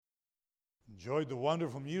Enjoyed the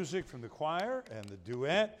wonderful music from the choir and the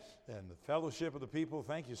duet and the fellowship of the people.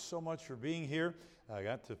 Thank you so much for being here. I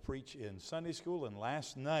got to preach in Sunday school and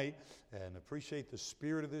last night and appreciate the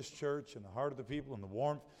spirit of this church and the heart of the people and the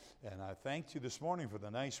warmth. And I thanked you this morning for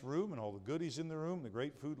the nice room and all the goodies in the room, the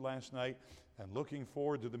great food last night, and looking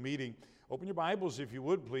forward to the meeting. Open your Bibles, if you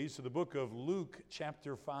would, please, to the book of Luke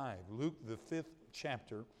chapter 5. Luke, the 5th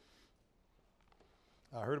chapter.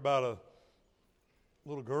 I heard about a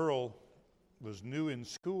little girl was new in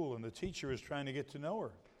school, and the teacher was trying to get to know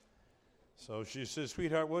her. So she said,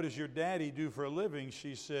 "Sweetheart, what does your daddy do for a living?"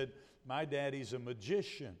 She said, "My daddy's a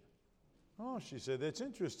magician." "Oh," she said, "that's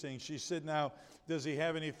interesting." She said, "Now, does he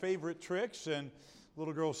have any favorite tricks?" And the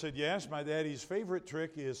little girl said, "Yes, my daddy's favorite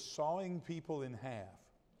trick is sawing people in half."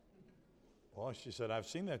 Well, she said, "I've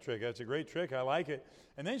seen that trick. That's a great trick. I like it."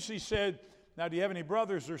 And then she said, "Now, do you have any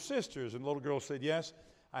brothers or sisters?" And the little girl said, "Yes,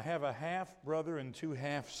 I have a half brother and 2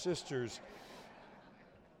 half sisters."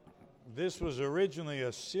 This was originally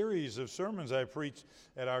a series of sermons I preached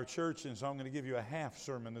at our church, and so I'm going to give you a half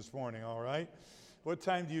sermon this morning, all right? What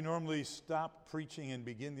time do you normally stop preaching and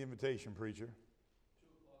begin the invitation, preacher? 2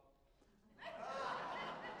 o'clock.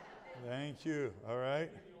 Thank you, all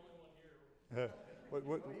right?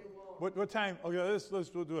 What time? Okay, let's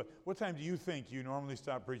do it. What time do you think you normally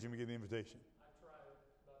stop preaching and begin the invitation? I try about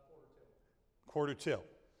 1:45.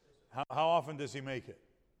 1:45. How often does he make it?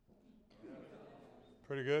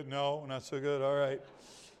 Pretty good? No, not so good. All right.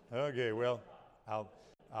 Okay. Well,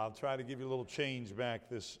 I'll try to give you a little change back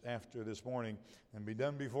this morning and be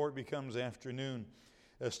done before it becomes afternoon.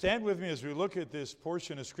 Stand with me as we look at this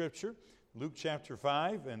portion of Scripture, Luke chapter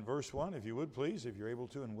 5 and verse 1, if you would, please, if you're able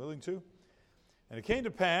to and willing to. "And it came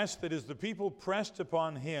to pass that as the people pressed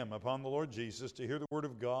upon him, upon the Lord Jesus, to hear the word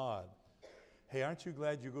of God." Hey, aren't you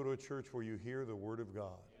glad you go to a church where you hear the word of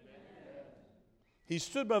God? "He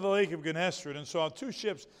stood by the lake of Gennesaret and saw 2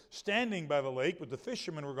 ships standing by the lake, but the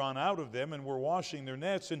fishermen were gone out of them and were washing their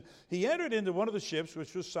nets. And he entered into one of the ships,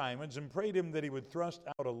 which was Simon's, and prayed him that he would thrust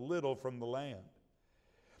out a little from the land.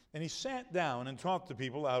 And he sat down and taught the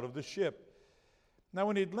people out of the ship. Now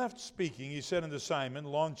when he had left speaking, he said unto Simon,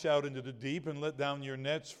 Launch out into the deep, and let down your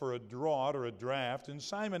nets for a draught," or a draught. "And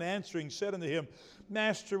Simon answering said unto him,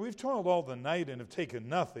 Master, we've toiled all the night and have taken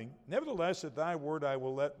nothing. Nevertheless, at thy word I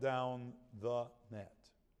will let down the net.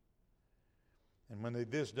 And when they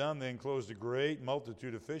had this done, they enclosed a great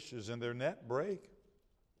multitude of fishes, and their net brake.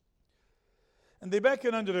 And they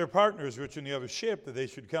beckoned unto their partners which in the other ship, that they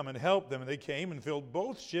should come and help them. And they came and filled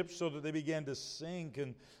both ships, so that they began to sink.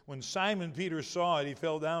 And when Simon Peter saw it, he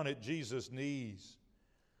fell down at Jesus' knees,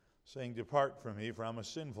 saying, Depart from me, for I'm a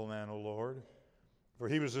sinful man, O Lord. For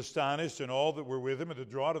he was astonished, and all that were with him, at the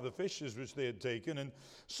draught of the fishes which they had taken. And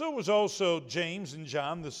so was also James and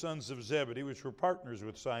John, the sons of Zebedee, which were partners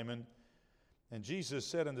with Simon. And Jesus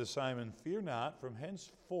said unto Simon, Fear not, from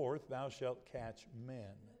henceforth thou shalt catch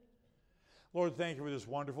men." Lord, thank you for this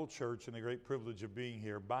wonderful church and the great privilege of being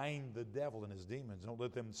here. Bind the devil and his demons. Don't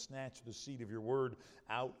let them snatch the seed of your word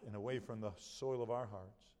out and away from the soil of our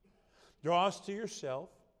hearts. Draw us to yourself.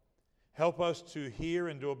 Help us to hear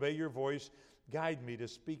and to obey your voice. Guide me to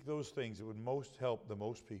speak those things that would most help the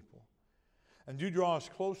most people. And do draw us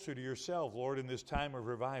closer to yourself, Lord, in this time of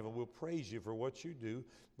revival. We'll praise you for what you do.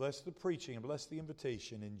 Bless the preaching and bless the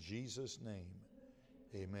invitation in Jesus' name.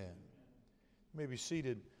 Amen. You may be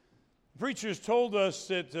seated. Preachers told us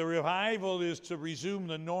that the revival is to resume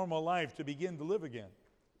the normal life, to begin to live again,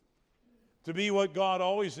 to be what God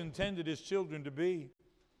always intended his children to be.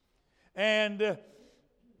 And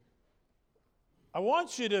I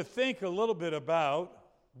want you to think a little bit about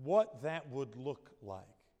what that would look like.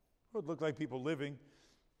 It would look like people living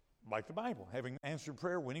like the Bible, having answered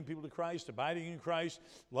prayer, winning people to Christ, abiding in Christ,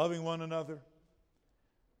 loving one another.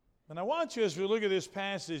 And I want you, as we look at this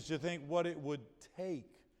passage, to think what it would take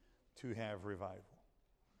to have revival.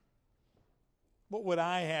 What would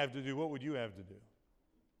I have to do? What would you have to do?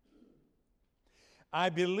 I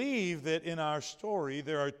believe that in our story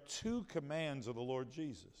there are 2 commands of the Lord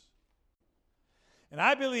Jesus. And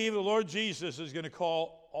I believe the Lord Jesus is going to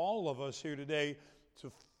call all of us here today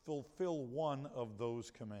to fulfill one of those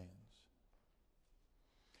commands.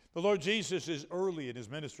 The Lord Jesus is early in his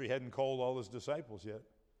ministry, hadn't called all his disciples yet.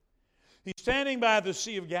 He's standing by the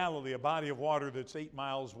Sea of Galilee, a body of water that's 8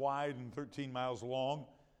 miles wide and 13 miles long.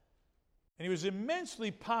 And he was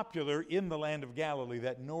immensely popular in the land of Galilee,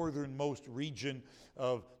 that northernmost region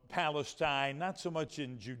of Palestine, not so much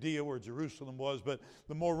in Judea where Jerusalem was, but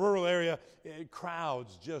the more rural area.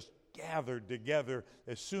 Crowds just gathered together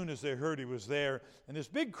as soon as they heard he was there. And this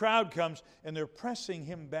big crowd comes, and they're pressing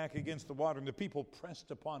him back against the water, and the people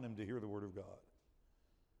pressed upon him to hear the word of God.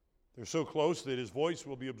 They're so close that his voice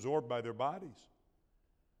will be absorbed by their bodies.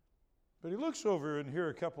 But he looks over and hears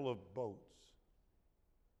a couple of boats.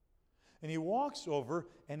 And he walks over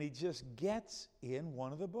and he just gets in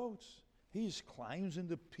one of the boats. He just climbs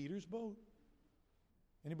into Peter's boat.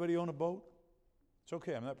 Anybody own a boat? It's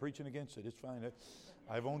okay. I'm not preaching against it. It's fine.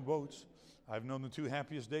 I've owned boats. I've known the two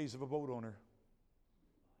happiest days of a boat owner.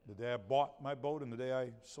 The day I bought my boat and the day I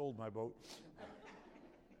sold my boat.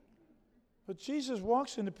 But Jesus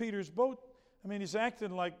walks into Peter's boat. I mean, he's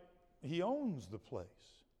acting like he owns the place.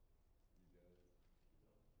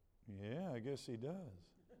 Yeah, I guess he does.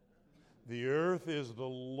 The earth is the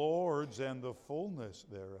Lord's and the fullness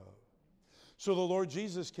thereof. So the Lord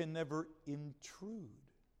Jesus can never intrude.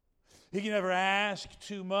 He can never ask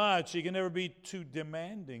too much. He can never be too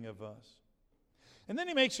demanding of us. And then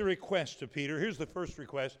he makes a request to Peter. Here's the first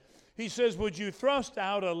request. He says, would you thrust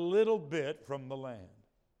out a little bit from the land?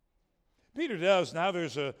 Peter does. Now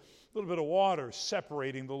there's a little bit of water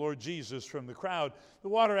separating the Lord Jesus from the crowd. The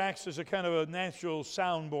water acts as a kind of a natural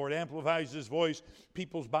soundboard, amplifies his voice.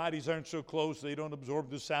 People's bodies aren't so close, they don't absorb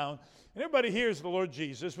the sound. And everybody hears the Lord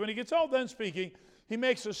Jesus. When he gets all done speaking, he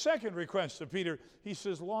makes a second request to Peter. He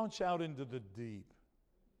says, launch out into the deep.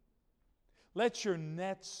 Let your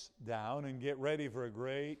nets down and get ready for a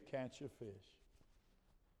great catch of fish.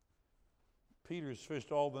 Peter's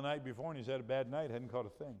fished all the night before and he's had a bad night, hadn't caught a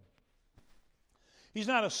thing. He's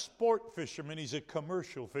not a sport fisherman, he's a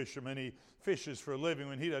commercial fisherman. He fishes for a living.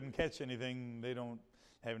 When he doesn't catch anything, they don't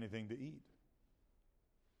have anything to eat.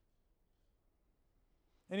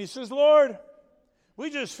 And he says, Lord, we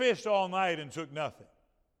just fished all night and took nothing.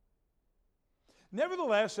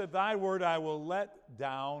 Nevertheless, at thy word I will let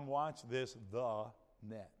down, watch this, the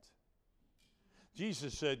net.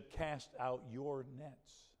 Jesus said, cast out your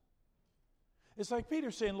nets. It's like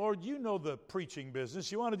Peter saying, Lord, you know the preaching business.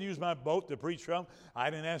 You wanted to use my boat to preach from. I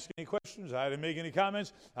didn't ask any questions. I didn't make any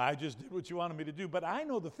comments. I just did what you wanted me to do. But I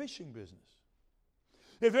know the fishing business.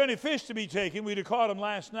 If there are any fish to be taken, we'd have caught them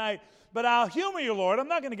last night. But I'll humor you, Lord. I'm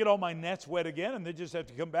not going to get all my nets wet again, and they just have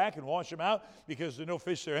to come back and wash them out because there's no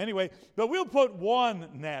fish there anyway. But we'll put one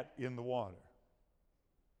net in the water.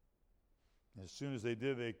 As soon as they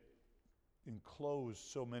did, they enclosed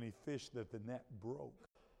so many fish that the net broke.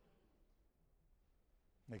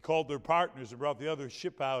 They called their partners and brought the other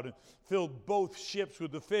ship out and filled both ships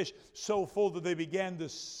with the fish so full that they began to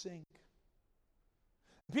sink.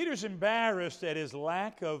 Peter's embarrassed at his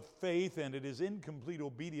lack of faith and at his incomplete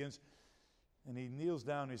obedience. And he kneels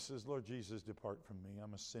down and he says, Lord Jesus, depart from me.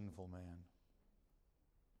 I'm a sinful man.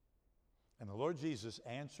 And the Lord Jesus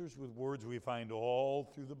answers with words we find all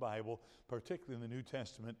through the Bible, particularly in the New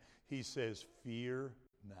Testament. He says, fear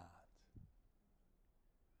not.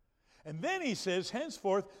 And then he says,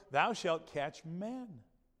 henceforth thou shalt catch men.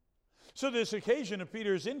 So this occasion of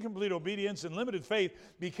Peter's incomplete obedience and limited faith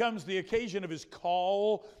becomes the occasion of his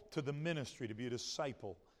call to the ministry, to be a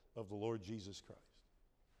disciple of the Lord Jesus Christ.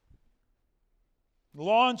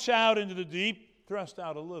 Launch out into the deep, thrust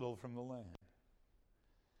out a little from the land.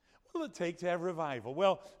 What will it take to have revival?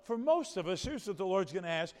 Well, for most of us, here's what the Lord's going to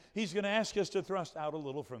ask. He's going to ask us to thrust out a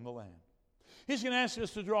little from the land. He's going to ask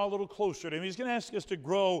us to draw a little closer to Him. He's going to ask us to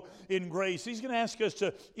grow in grace. He's going to ask us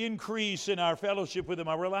to increase in our fellowship with Him,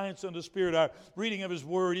 our reliance on the Spirit, our reading of His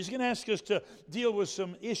Word. He's going to ask us to deal with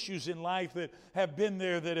some issues in life that have been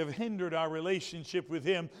there that have hindered our relationship with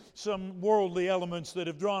Him, some worldly elements that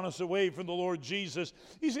have drawn us away from the Lord Jesus.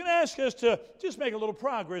 He's going to ask us to just make a little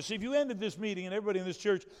progress. If you ended this meeting and everybody in this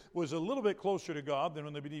church was a little bit closer to God than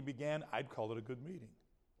when the meeting began, I'd call it a good meeting.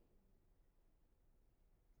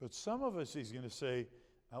 But some of us, He's going to say,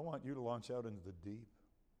 I want you to launch out into the deep.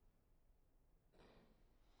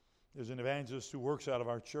 There's an evangelist who works out of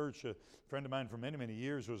our church. A friend of mine for many, many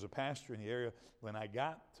years was a pastor in the area when I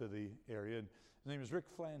got to the area. And his name is Rick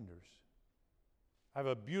Flanders. I have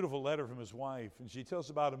a beautiful letter from his wife, and she tells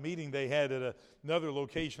about a meeting they had at another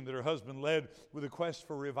location that her husband led with a quest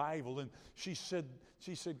for revival. And she said,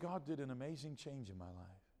 God did an amazing change in my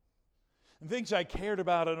life. And things I cared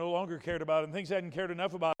about, I no longer cared about. And things I hadn't cared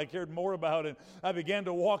enough about, I cared more about. And I began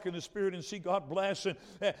to walk in the Spirit and see God bless.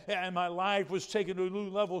 And my life was taken to a new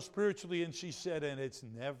level spiritually. And she said, and it's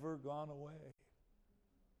never gone away.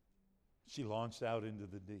 She launched out into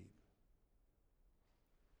the deep.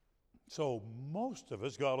 So most of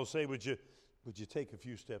us, God will say, would you take a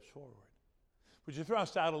few steps forward? Would you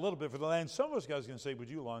thrust out a little bit for the land? Some of us, God's going to say, would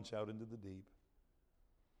you launch out into the deep?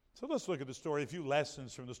 So let's look at the story, a few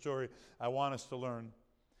lessons from the story I want us to learn.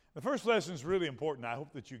 The first lesson is really important. I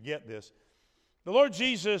hope that you get this. The Lord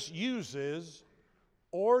Jesus uses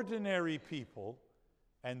ordinary people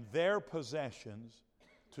and their possessions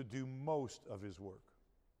to do most of His work.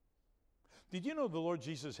 Did you know the Lord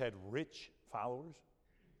Jesus had rich followers?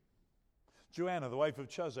 Joanna, the wife of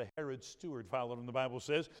Chuzzah, Herod's steward, followed him, the Bible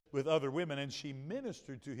says, with other women, and she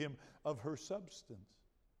ministered to him of her substance.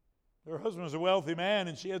 Her husband was a wealthy man,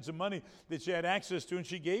 and she had some money that she had access to, and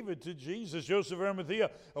she gave it to Jesus. Joseph of Arimathea,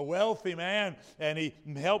 a wealthy man, and he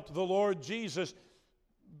helped the Lord Jesus.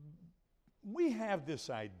 We have this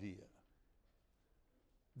idea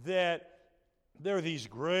that there are these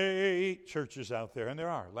great churches out there, and there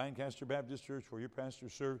are. Lancaster Baptist Church, where your pastor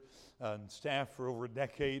served and staff for over a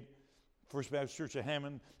decade. First Baptist Church of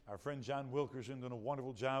Hammond, our friend John Wilkerson doing a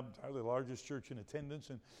wonderful job, probably the largest church in attendance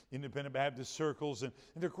in independent Baptist circles. And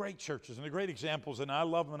they're great churches, and they're great examples, and I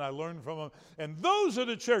love them, and I learn from them. And those are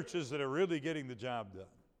the churches that are really getting the job done.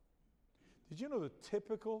 Did you know the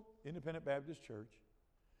typical independent Baptist church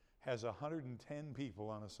has 110 people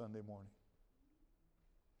on a Sunday morning?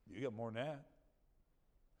 You got more than that.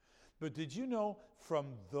 But did you know from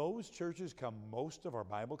those churches come most of our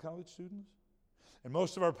Bible college students? And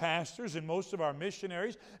most of our pastors and most of our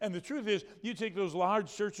missionaries. And the truth is, you take those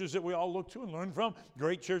large churches that we all look to and learn from,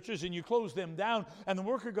 great churches, and you close them down, and the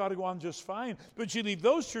work of God will go on just fine. But you leave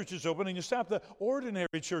those churches open, and you stop the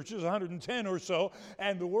ordinary churches, 110 or so,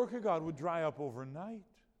 and the work of God would dry up overnight.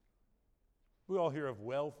 We all hear of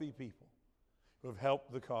wealthy people who have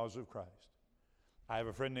helped the cause of Christ. I have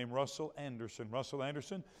a friend named Russell Anderson. Russell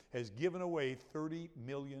Anderson has given away $30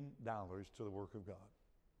 million to the work of God.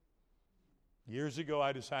 Years ago,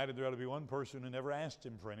 I decided there ought to be one person who never asked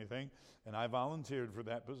him for anything, and I volunteered for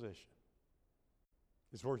that position.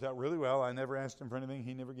 It's worked out really well. I never asked him for anything.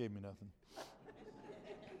 He never gave me nothing.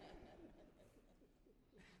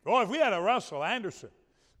 Boy, if we had a Russell Anderson,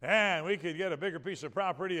 man, we could get a bigger piece of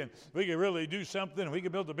property, and we could really do something, and we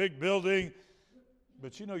could build a big building.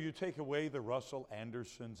 But you know, you take away the Russell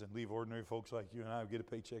Andersons and leave ordinary folks like you and I who get a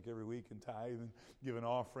paycheck every week and tithe and give an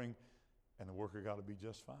offering, and the work of God will be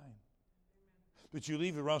just fine. But you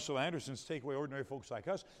leave the Russell Andersons, take away ordinary folks like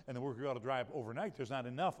us, and the work of God will dry up overnight. There's not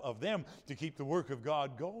enough of them to keep the work of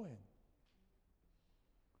God going.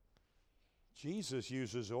 Jesus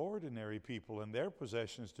uses ordinary people and their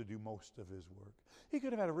possessions to do most of his work. He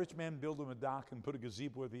could have had a rich man build him a dock and put a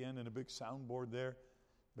gazebo at the end and a big soundboard there,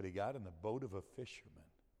 but he got in the boat of a fisherman.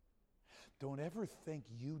 Don't ever think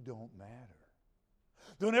you don't matter.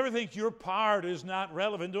 Don't ever think your part is not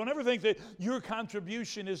relevant. Don't ever think that your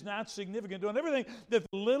contribution is not significant. Don't ever think that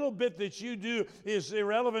the little bit that you do is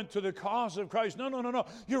irrelevant to the cause of Christ. No.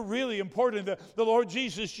 You're really important. The Lord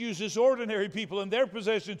Jesus uses ordinary people and their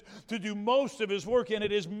possessions to do most of his work, and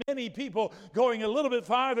it is many people going a little bit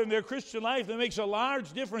farther in their Christian life that makes a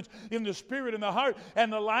large difference in the spirit and the heart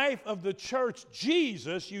and the life of the church.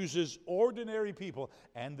 Jesus uses ordinary people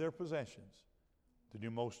and their possessions to do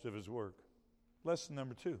most of his work. Lesson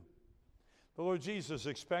number 2. The Lord Jesus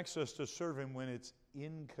expects us to serve him when it's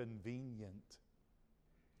inconvenient.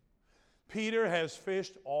 Peter has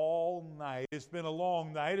fished all night. It's been a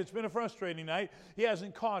long night. It's been a frustrating night. He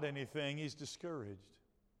hasn't caught anything. He's discouraged.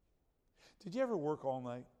 Did you ever work all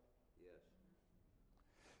night? Yes.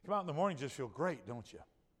 Come out in the morning, just feel great, don't you?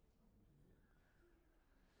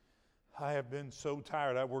 I have been so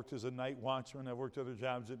tired. I worked as a night watchman. I worked other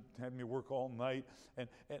jobs that had me work all night.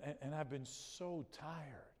 And I've been so tired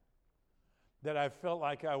that I felt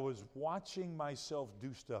like I was watching myself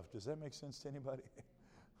do stuff. Does that make sense to anybody?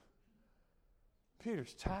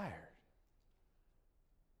 Peter's tired.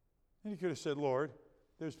 And he could have said, Lord,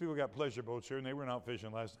 there's people who got pleasure boats here, and they went out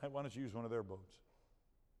fishing last night. Why don't you use one of their boats?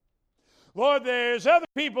 Lord, there's other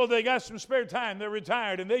people, they got some spare time. They're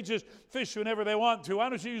retired, and they just fish whenever they want to. Why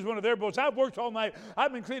don't you use one of their boats? I've worked all night.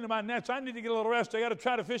 I've been cleaning my nets. I need to get a little rest. I got to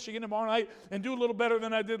try to fish again tomorrow night and do a little better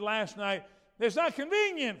than I did last night. It's not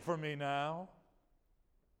convenient for me now.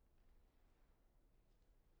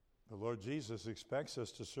 The Lord Jesus expects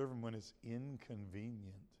us to serve him when it's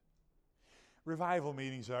inconvenient. Revival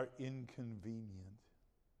meetings are inconvenient.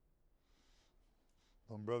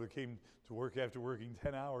 One brother came to work after working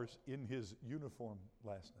 10 hours in his uniform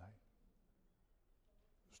last night.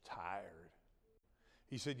 He was tired.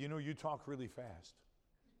 He said, you know, you talk really fast.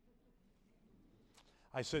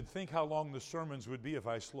 I said, think how long the sermons would be if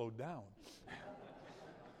I slowed down.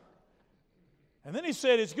 And then he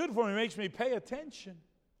said, it's good for me. It makes me pay attention.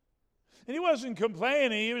 And he wasn't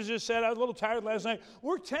complaining. He was just said, I was a little tired last night.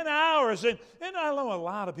 Worked 10 hours. And I know a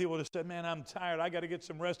lot of people just said, man, I'm tired. I got to get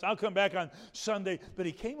some rest. I'll come back on Sunday. But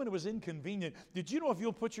he came when it was inconvenient. Did you know if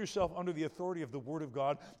you'll put yourself under the authority of the Word of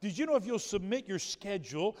God? Did you know if you'll submit your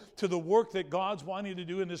schedule to the work that God's wanting to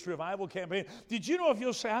do in this revival campaign? Did you know if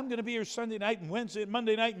you'll say, I'm going to be here Sunday night and Wednesday and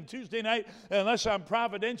Monday night and Tuesday night unless I'm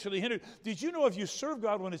providentially hindered? Did you know if you serve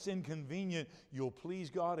God when it's inconvenient, you'll please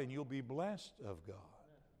God and you'll be blessed of God?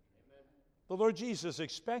 The Lord Jesus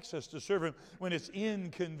expects us to serve Him when it's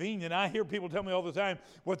inconvenient. I hear people tell me all the time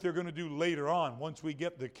what they're going to do later on, once we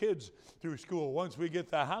get the kids through school, once we get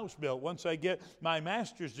the house built, once I get my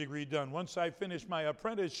master's degree done, once I finish my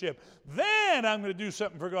apprenticeship, then I'm going to do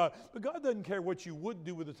something for God. But God doesn't care what you would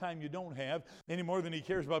do with the time you don't have any more than He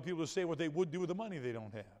cares about people to say what they would do with the money they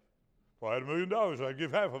don't have. If I had $1 million, I'd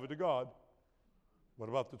give half of it to God. What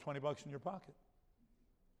about the $20 in your pocket?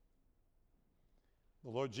 The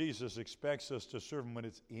Lord Jesus expects us to serve Him when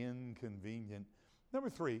it's inconvenient. Number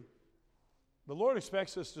 3, the Lord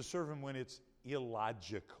expects us to serve Him when it's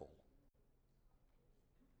illogical.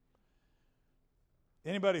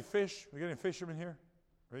 Anybody fish? We got any fishermen here?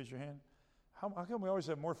 Raise your hand. How come we always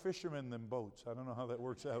have more fishermen than boats? I don't know how that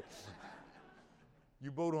works out. You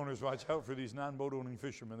boat owners, watch out for these non-boat owning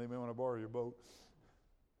fishermen. They may want to borrow your boat.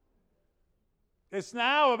 It's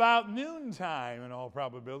now about noontime in all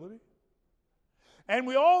probability. And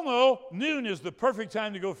we all know noon is the perfect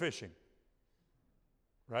time to go fishing.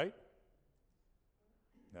 Right?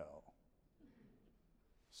 No.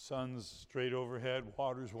 Sun's straight overhead,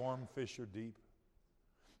 water's warm, fish are deep.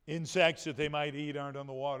 Insects that they might eat aren't on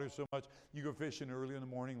the water so much. You go fishing early in the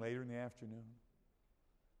morning, later in the afternoon.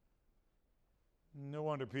 No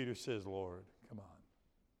wonder Peter says, Lord, come on.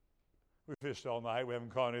 We fished all night, we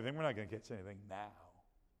haven't caught anything, we're not going to catch anything now.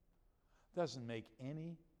 Doesn't make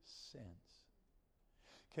any sense.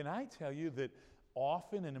 Can I tell you that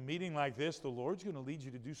often in a meeting like this, the Lord's going to lead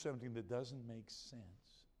you to do something that doesn't make sense?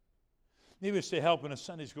 Maybe it's to help in a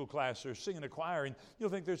Sunday school class or sing in a choir, and you'll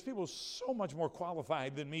think there's people so much more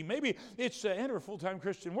qualified than me. Maybe it's to enter full-time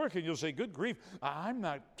Christian work, and you'll say, good grief, I'm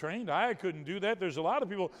not trained. I couldn't do that. There's a lot of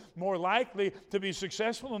people more likely to be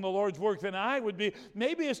successful in the Lord's work than I would be.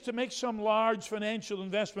 Maybe it's to make some large financial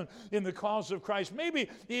investment in the cause of Christ. Maybe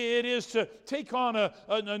it is to take on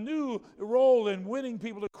a new role in winning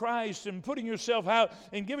people to Christ and putting yourself out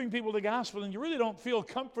and giving people the gospel, and you really don't feel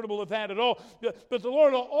comfortable with that at all. But the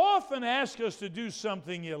Lord will often ask us to do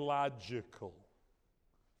something illogical.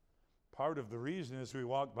 Part of the reason is we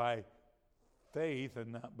walk by faith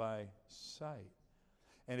and not by sight.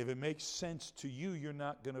 And if it makes sense to you, you're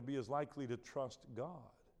not going to be as likely to trust God.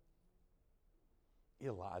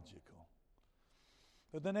 Illogical.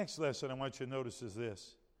 But the next lesson I want you to notice is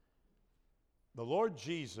this. The Lord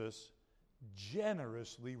Jesus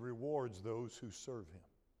generously rewards those who serve Him.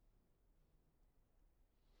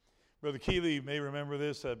 Brother Keeley may remember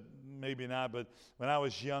this, maybe not, but when I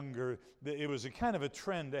was younger, it was a kind of a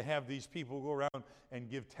trend to have these people go around and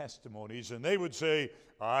give testimonies. And they would say,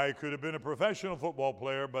 I could have been a professional football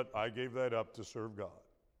player, but I gave that up to serve God.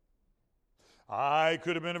 I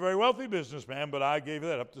could have been a very wealthy businessman, but I gave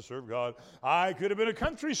that up to serve God. I could have been a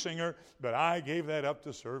country singer, but I gave that up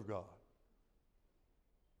to serve God.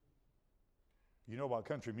 You know about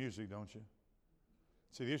country music, don't you?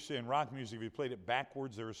 See, they used to say in rock music, if you played it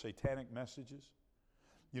backwards, there were satanic messages.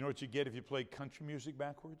 You know what you get if you play country music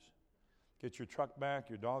backwards? Get your truck back,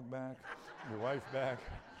 your dog back, your wife back.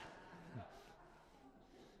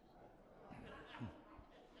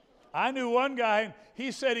 I knew one guy,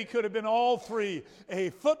 he said he could have been all three, a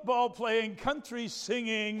football-playing,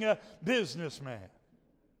 country-singing businessman.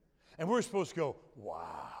 And we're supposed to go,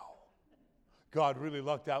 wow, God really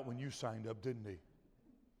lucked out when you signed up, didn't He?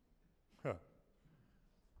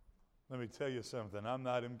 Let me tell you something. I'm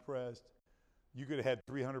not impressed. You could have had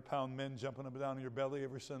 300-pound men jumping up and down in your belly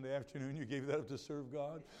every Sunday afternoon. You gave that up to serve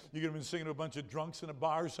God. You could have been singing to a bunch of drunks in a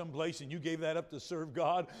bar someplace, and you gave that up to serve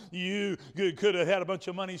God. You could have had a bunch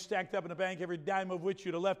of money stacked up in the bank, every dime of which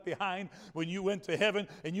you'd have left behind when you went to heaven,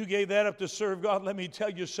 and you gave that up to serve God. Let me tell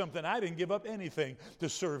you something. I didn't give up anything to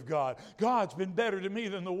serve God. God's been better to me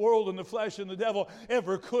than the world and the flesh and the devil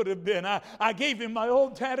ever could have been. I gave Him my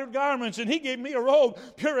old tattered garments, and He gave me a robe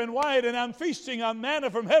pure and white, and I'm feasting on manna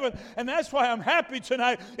from heaven, and that's why I'm happy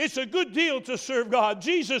tonight. It's a good deal to serve God.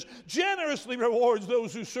 Jesus generously rewards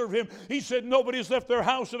those who serve Him. He said, nobody's left their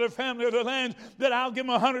house or their family or their lands that I'll give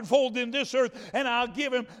him 100-fold in this earth, and I'll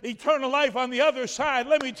give him eternal life on the other side.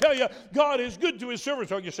 Let me tell you, God is good to His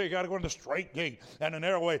servants. Oh, you say you got to go in the straight gate and a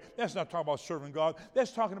narrow way. That's not talking about serving God.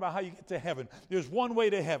 That's talking about how you get to heaven. There's one way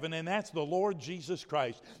to heaven, and that's the Lord Jesus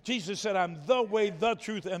Christ. Jesus said, I'm the way, the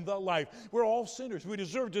truth, and the life. We're all sinners. We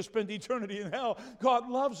deserve to spend eternity in hell. God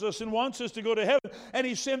loves us and wants us to go to heaven, and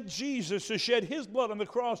He sent Jesus to shed His blood on the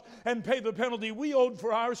cross and pay the penalty we owed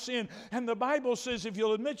for our sin. And the Bible says if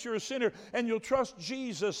you'll admit you're a sinner and you'll trust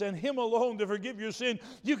Jesus and Him alone to forgive your sin,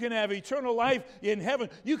 you can have eternal life in heaven.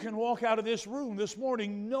 You can walk out of this room this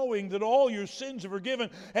morning knowing that all your sins are forgiven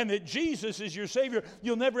and that Jesus is your Savior.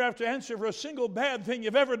 You'll never have to answer for a single bad thing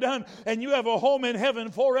you've ever done, and you have a home in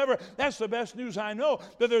heaven forever. That's the best news I know,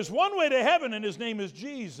 that there's one way to heaven, and His name is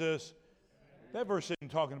Jesus. That verse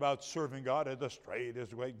isn't talking about serving God as the straight is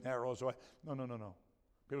the way, narrow is the way. No.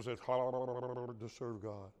 People say, to serve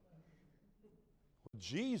God.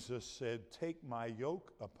 Jesus said, take my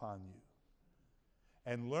yoke upon you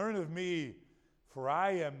and learn of me, for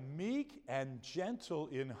I am meek and gentle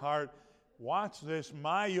in heart. Watch this.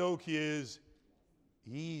 My yoke is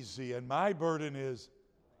easy and my burden is.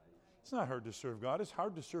 It's not hard to serve God. It's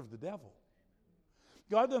hard to serve the devil.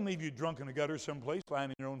 God doesn't leave you drunk in a gutter someplace lying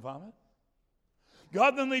in your own vomit.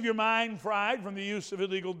 God doesn't leave your mind fried from the use of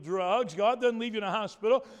illegal drugs. God doesn't leave you in a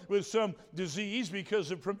hospital with some disease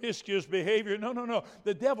because of promiscuous behavior. No.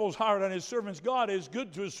 The devil's hard on His servants. God is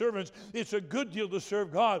good to His servants. It's a good deal to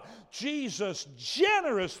serve God. Jesus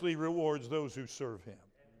generously rewards those who serve Him.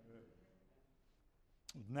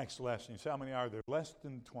 Next lesson. So how many are there? Less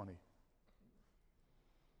than 20.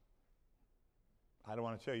 I don't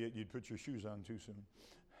want to tell you you'd put your shoes on too soon.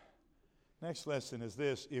 Next lesson is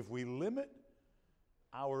this. If we limit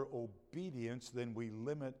our obedience, then we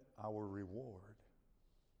limit our reward.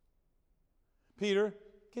 Peter,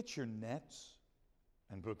 get your nets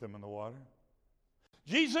and put them in the water.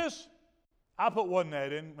 Jesus, I'll put one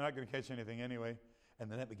net in. I'm not going to catch anything anyway.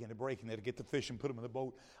 And the net began to break, and they had to get the fish and put them in the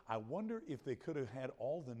boat. I wonder if they could have had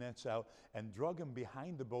all the nets out and drug them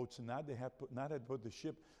behind the boats and not had put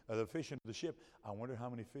the fish into the ship. I wonder how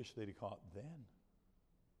many fish they'd have caught then.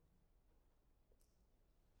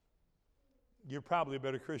 You're probably a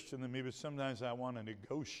better Christian than me, but sometimes I want to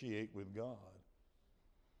negotiate with God.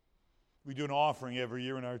 We do an offering every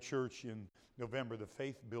year in our church in November, the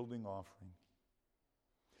faith-building offering.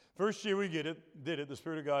 First year we did it, the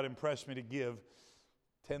Spirit of God impressed me to give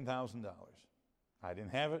 $10,000. I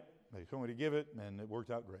didn't have it, but He told me to give it, and it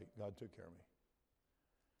worked out great. God took care of me.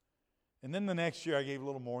 And then the next year I gave a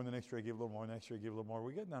little more, and the next year I gave a little more, and the next year I gave a little more.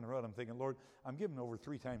 We got down the road, I'm thinking, Lord, I'm giving over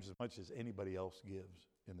 3 times as much as anybody else gives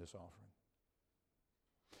in this offering.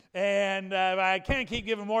 And I can't keep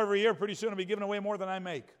giving more every year. Pretty soon I'll be giving away more than I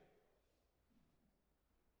make.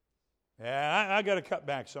 Yeah, I got to cut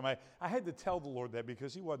back some. I had to tell the Lord that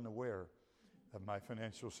because He wasn't aware of my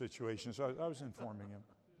financial situation, so I was informing Him.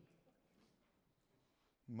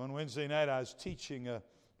 One Wednesday night I was teaching a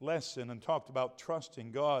lesson and talked about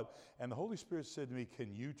trusting God, and the Holy Spirit said to me,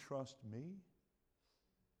 can you trust me?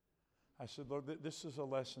 I said, Lord, this is a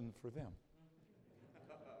lesson for them.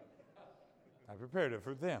 I prepared it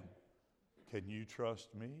for them. Can you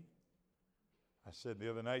trust me? I said the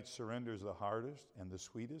other night, surrender is the hardest and the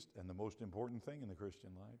sweetest and the most important thing in the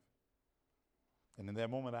Christian life. And in that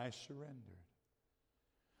moment, I surrendered.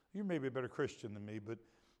 You may be a better Christian than me, but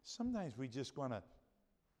sometimes we just want to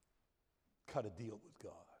cut a deal with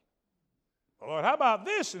God. Lord, how about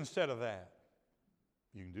this instead of that?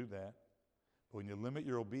 You can do that. But when you limit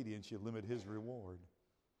your obedience, you limit His reward.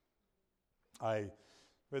 I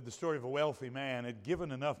read the story of a wealthy man had given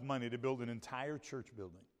enough money to build an entire church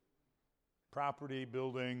building. Property,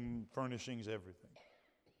 building, furnishings, everything.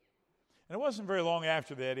 And it wasn't very long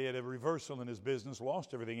after that he had a reversal in his business,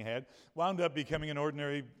 lost everything he had, wound up becoming an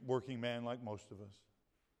ordinary working man like most of us.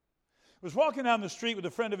 He was walking down the street with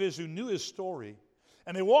a friend of his who knew his story,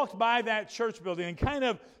 and they walked by that church building, and kind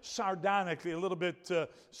of sardonically, a little bit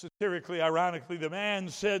satirically, ironically, the man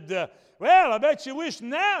said, well, I bet you wish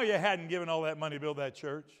now you hadn't given all that money to build that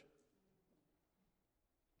church.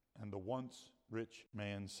 And the once rich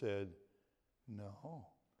man said, no.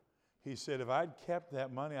 He said, if I'd kept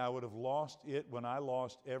that money, I would have lost it when I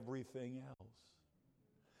lost everything else.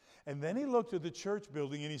 And then he looked at the church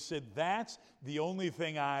building and he said, that's the only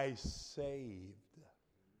thing I saved.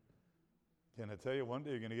 Can I tell you, one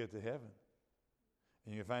day you're going to get to heaven.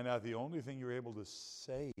 And you find out the only thing you're able to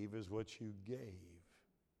save is what you gave.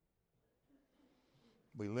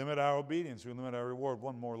 We limit our obedience. We limit our reward.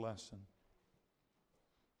 One more lesson.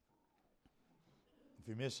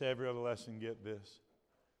 you miss every other lesson, get this.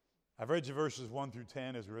 I've read you verses 1 through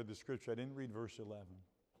 10 as we read the scripture. I didn't read verse 11.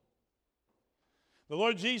 The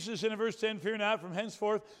Lord Jesus, in verse 10, fear not, from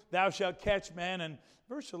henceforth thou shalt catch men. And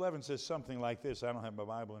verse 11 says something like this. I don't have my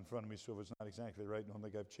Bible in front of me, so if it's not exactly right, I don't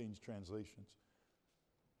think I've changed translations.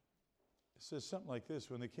 It says something like this.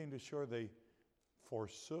 When they came to shore, they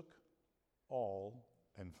forsook all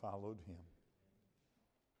and followed him.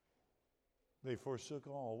 They forsook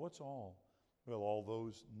all. What's all? Well, all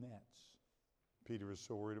those nets. Peter was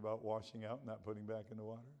so worried about washing out and not putting back in the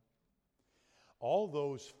water. All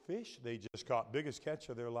those fish they just caught, biggest catch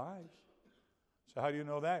of their lives. So how do you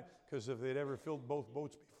know that? Because if they'd ever filled both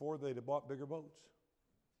boats before, they'd have bought bigger boats.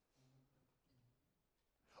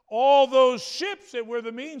 All those ships that were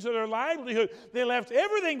the means of their livelihood, they left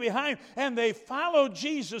everything behind and they followed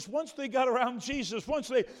Jesus. Once they got around Jesus, once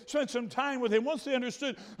they spent some time with him, once they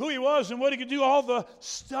understood who he was and what he could do, all the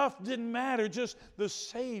stuff didn't matter. Just the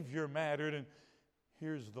Savior mattered. And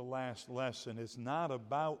here's the last lesson. It's not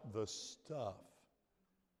about the stuff.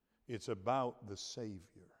 It's about the Savior.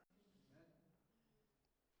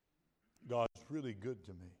 God's really good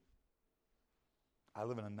to me. I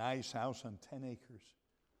live in a nice house on 10 acres.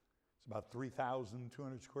 It's about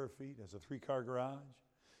 3,200 square feet. It has a 3-car garage.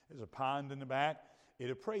 There's a pond in the back. It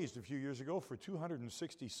appraised a few years ago for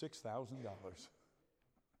 $266,000.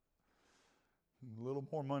 A little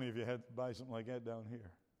more money if you had to buy something like that down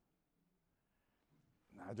here.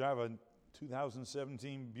 I drive a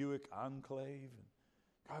 2017 Buick Enclave.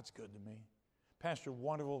 God's good to me. Pastor,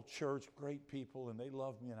 wonderful church, great people, and they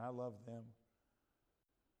love me and I love them.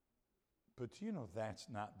 But do you know that's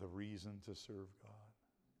not the reason to serve God?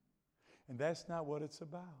 And that's not what it's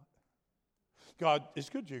about. God is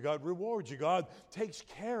good to you. God rewards you. God takes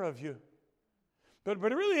care of you. But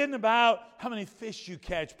it really isn't about how many fish you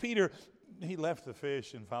catch. Peter, he left the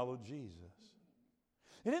fish and followed Jesus.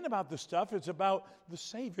 It isn't about the stuff. It's about the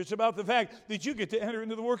Savior. It's about the fact that you get to enter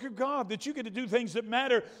into the work of God, that you get to do things that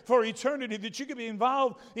matter for eternity, that you get to be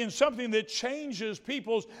involved in something that changes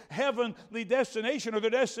people's heavenly destination or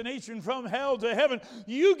their destination from hell to heaven.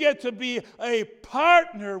 You get to be a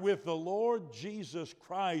partner with the Lord Jesus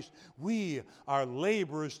Christ. We are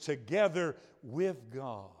laborers together with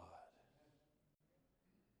God.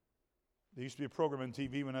 There used to be a program on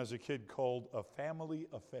TV when I was a kid called A Family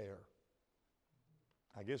Affair.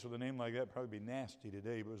 I guess with a name like that, it'd probably be nasty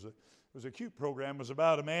today. But it was a cute program. It was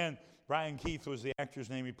about a man. Brian Keith was the actor's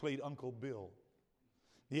name. He played Uncle Bill.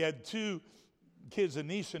 He had 2 kids, a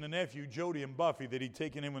niece and a nephew, Jody and Buffy, that he'd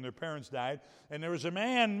taken in when their parents died. And there was a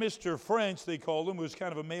man, Mr. French, they called him, who was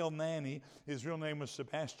kind of a male nanny. His real name was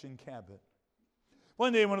Sebastian Cabot.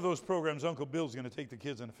 One day in one of those programs, Uncle Bill's going to take the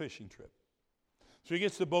kids on a fishing trip. So he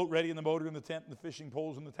gets the boat ready, and the motor and the tent and the fishing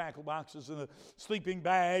poles and the tackle boxes and the sleeping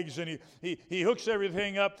bags, and he hooks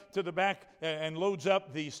everything up to the back and loads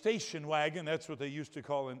up the station wagon. That's what they used to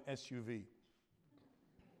call an SUV.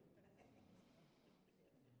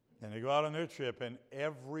 And they go out on their trip, and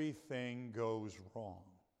everything goes wrong.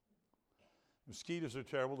 Mosquitoes are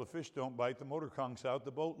terrible. The fish don't bite. The motor conks out.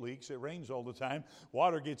 The boat leaks. It rains all the time.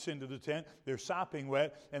 Water gets into the tent. They're sopping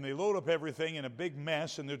wet, and they load up everything in a big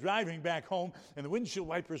mess, and they're driving back home, and the windshield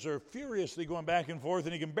wipers are furiously going back and forth,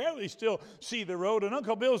 and he can barely still see the road, and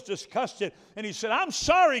Uncle Bill's disgusted, and he said, "I'm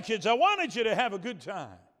sorry, kids. I wanted you to have a good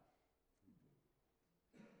time."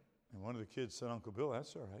 And one of the kids said, "Uncle Bill,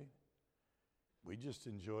 that's all right. We just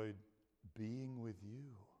enjoyed being with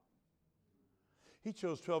you." He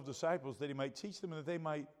chose 12 disciples that he might teach them and that they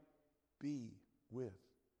might be with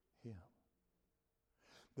him.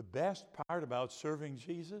 The best part about serving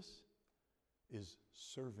Jesus is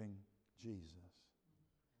serving Jesus.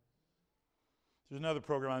 There's another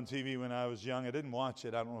program on TV when I was young. I didn't watch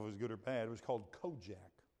it. I don't know if it was good or bad. It was called Kojak.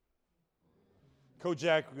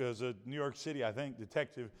 Kojak was a New York City, I think,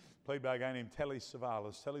 detective played by a guy named Telly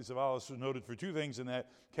Savalas. Telly Savalas was noted for 2 things in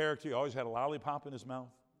that character. He always had a lollipop in his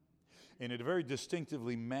mouth and had a very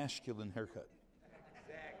distinctively masculine haircut.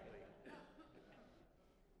 Exactly.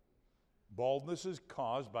 Baldness is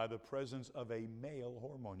caused by the presence of a male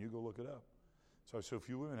hormone. You go look it up. So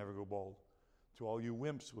few women ever go bald. To all you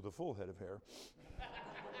wimps with a full head of hair.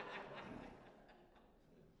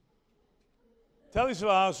 Telly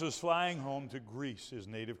Savalas was flying home to Greece, his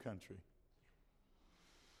native country.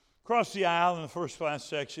 Across the aisle in the first class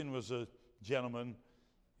section was a gentleman.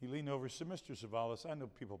 He leaned over and said, "Mr. Savalas, I know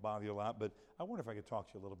people bother you a lot, but I wonder if I could talk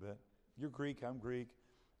to you a little bit. You're Greek, I'm Greek.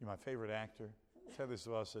 You're my favorite actor." Telly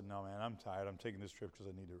Savalas said, "No, man, I'm tired. I'm taking this trip because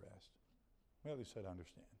I need to rest." Well, he said, "I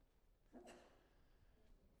understand."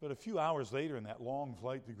 But a few hours later, in that long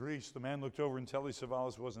flight to Greece, the man looked over and Telly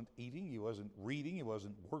Savalas wasn't eating, he wasn't reading, he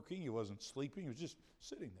wasn't working, he wasn't sleeping, he was just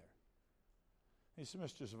sitting there. He said,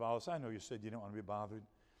 Mr. Savalas, I know you said you don't want to be bothered,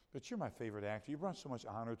 but you're my favorite actor. You brought so much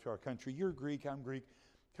honor to our country. You're Greek, I'm Greek.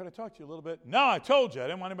 Could I talk to you a little bit? No, I told you. I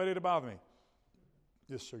didn't want anybody to bother me.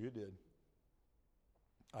 Yes, sir, you did.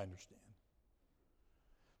 I understand.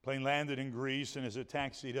 Plane landed in Greece, and as it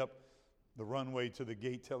taxied up the runway to the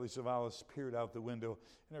gate, Telly Savalas peered out the window,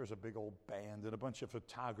 and there was a big old band and a bunch of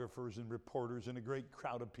photographers and reporters and a great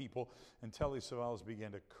crowd of people, and Telly Savalas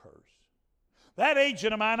began to curse. That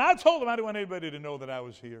agent of mine, I told him I didn't want anybody to know that I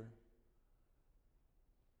was here.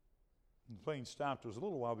 And the plane stopped. It was a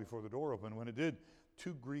little while before the door opened. When it did,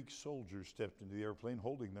 2 Greek soldiers stepped into the airplane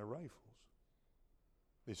holding their rifles.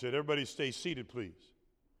 They said, everybody stay seated, please.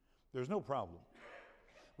 There's no problem.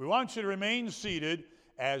 We want you to remain seated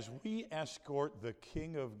as we escort the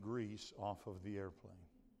King of Greece off of the airplane.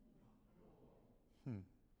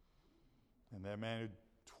 And that man had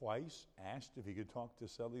twice asked if he could talk to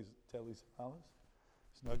Telly Savalas,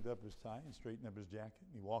 snugged up his tie and straightened up his jacket.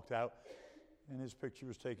 And he walked out, and his picture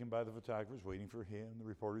was taken by the photographers waiting for him, the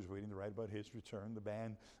reporters waiting to write about his return, the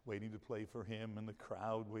band waiting to play for him, and the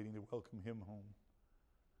crowd waiting to welcome him home.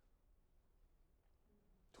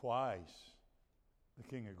 Twice, the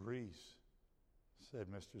King of Greece said,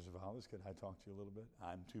 Mr. Savalas, could I talk to you a little bit?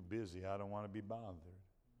 I'm too busy. I don't want to be bothered.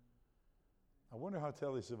 I wonder how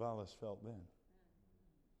Telly Savalas felt then.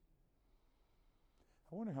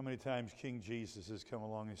 I wonder how many times King Jesus has come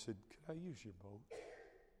along and said, could I use your boat?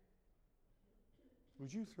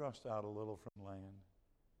 Would you thrust out a little from land?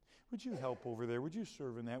 Would you help over there? Would you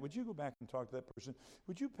serve in that? Would you go back and talk to that person?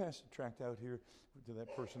 Would you pass the tract out here to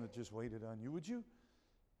that person that just waited on you? Would you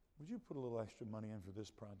put a little extra money in for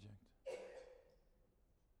this project?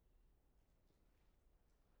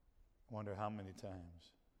 I wonder how many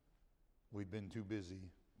times we've been too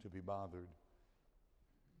busy to be bothered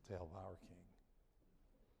to help our King.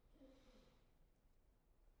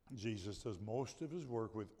 Jesus does most of his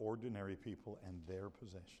work with ordinary people and their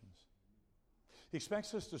possessions. He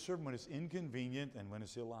expects us to serve him when it's inconvenient and when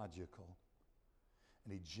it's illogical.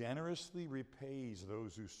 And he generously repays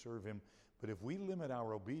those who serve him. But if we limit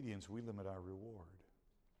our obedience, we limit our reward.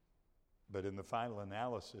 But in the final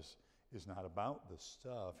analysis, it's not about the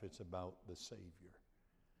stuff, it's about the Savior.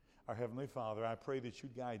 Our Heavenly Father, I pray that you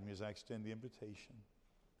guide me as I extend the invitation.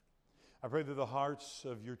 I pray that the hearts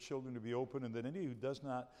of your children to be open, and that any who does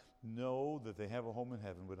not know that they have a home in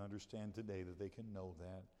heaven would understand today that they can know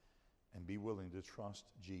that and be willing to trust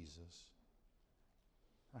Jesus.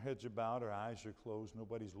 Our heads are bowed, our eyes are closed,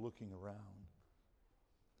 nobody's looking around.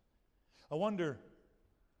 I wonder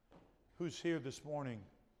who's here this morning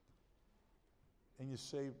and you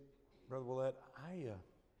say, Brother Willett,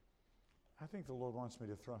 I think the Lord wants me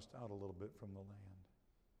to thrust out a little bit from the land.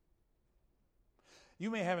 You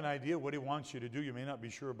may have an idea what he wants you to do. You may not be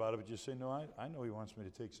sure about it, but just say, no, I know he wants me to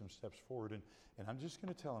take some steps forward, and I'm just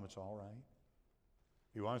going to tell him it's all right.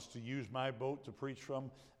 He wants to use my boat to preach from.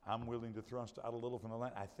 I'm willing to thrust out a little from the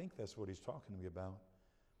land. I think that's what he's talking to me about.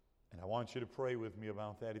 And I want you to pray with me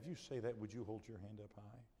about that. If you say that, would you hold your hand up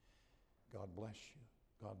high? God bless you.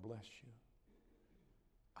 God bless you.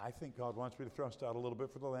 I think God wants me to thrust out a little bit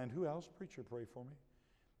for the land. Who else? Preacher, pray for me.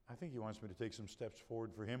 I think he wants me to take some steps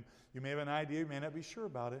forward for him. You may have an idea, you may not be sure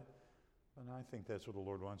about it, but I think that's what the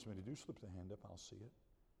Lord wants me to do. Slip the hand up, I'll see it.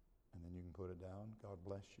 And then you can put it down. God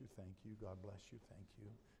bless you, thank you. God bless you, thank you.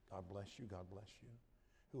 God bless you, God bless you.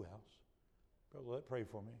 Who else? Brother, pray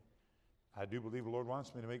for me. I do believe the Lord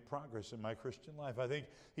wants me to make progress in my Christian life. I think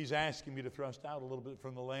he's asking me to thrust out a little bit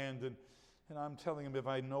from the land, and I'm telling him if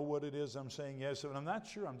I know what it is, I'm saying yes. And I'm not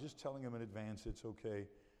sure, I'm just telling him in advance it's okay.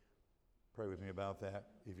 Pray with me about that.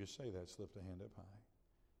 If you say that, slip the hand up high.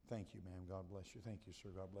 Thank you, ma'am. God bless you. Thank you, sir.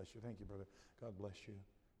 God bless you. Thank you, brother. God bless you.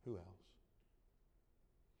 Who else?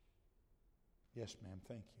 Yes, ma'am.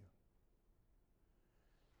 Thank you.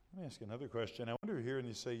 Let me ask you another question. I wonder here, and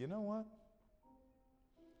you say, you know what?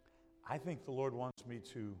 I think the Lord wants me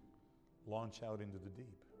to launch out into the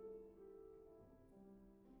deep.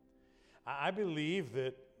 I believe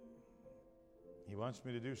that he wants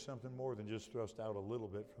me to do something more than just thrust out a little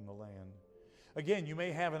bit from the land. Again, you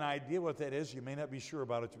may have an idea what that is. You may not be sure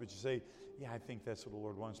about it, but you say, yeah, I think that's what the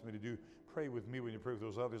Lord wants me to do. Pray with me when you pray with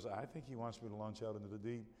those others. I think he wants me to launch out into the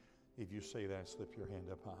deep. If you say that, slip your hand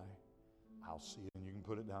up high. I'll see it, and you can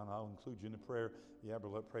put it down. I'll include you in the prayer. Yeah,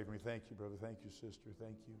 brother, pray for me. Thank you, brother. Thank you, sister.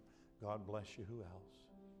 Thank you. God bless you. Who else?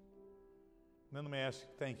 And then let me ask,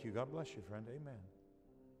 thank you. God bless you, friend. Amen.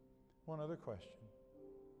 One other question.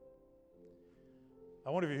 I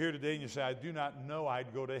wonder if you're here today and you say, I do not know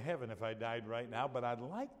I'd go to heaven if I died right now, but I'd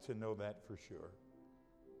like to know that for sure.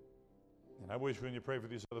 And I wish when you pray for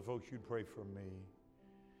these other folks, you'd pray for me.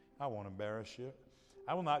 I won't embarrass you.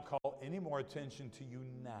 I will not call any more attention to you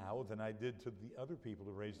now than I did to the other people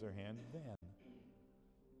who raised their hand then.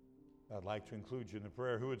 I'd like to include you in the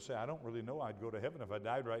prayer. Who would say, I don't really know I'd go to heaven if I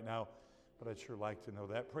died right now, but I'd sure like to know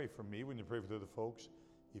that. Pray for me when you pray for the other folks.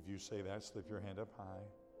 If you say that, slip your hand up high.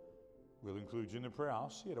 We'll include you in the prayer. I'll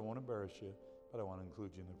see it. I won't embarrass you, but I want to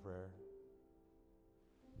include you in the prayer.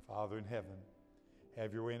 Father in heaven,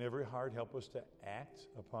 have your way in every heart. Help us to act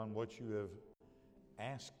upon what you have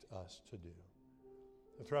asked us to do.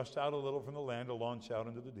 To thrust out a little from the land, to launch out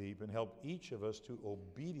into the deep, and help each of us to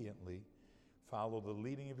obediently follow the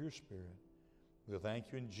leading of your Spirit. We'll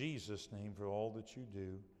thank you in Jesus' name for all that you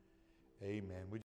do. Amen.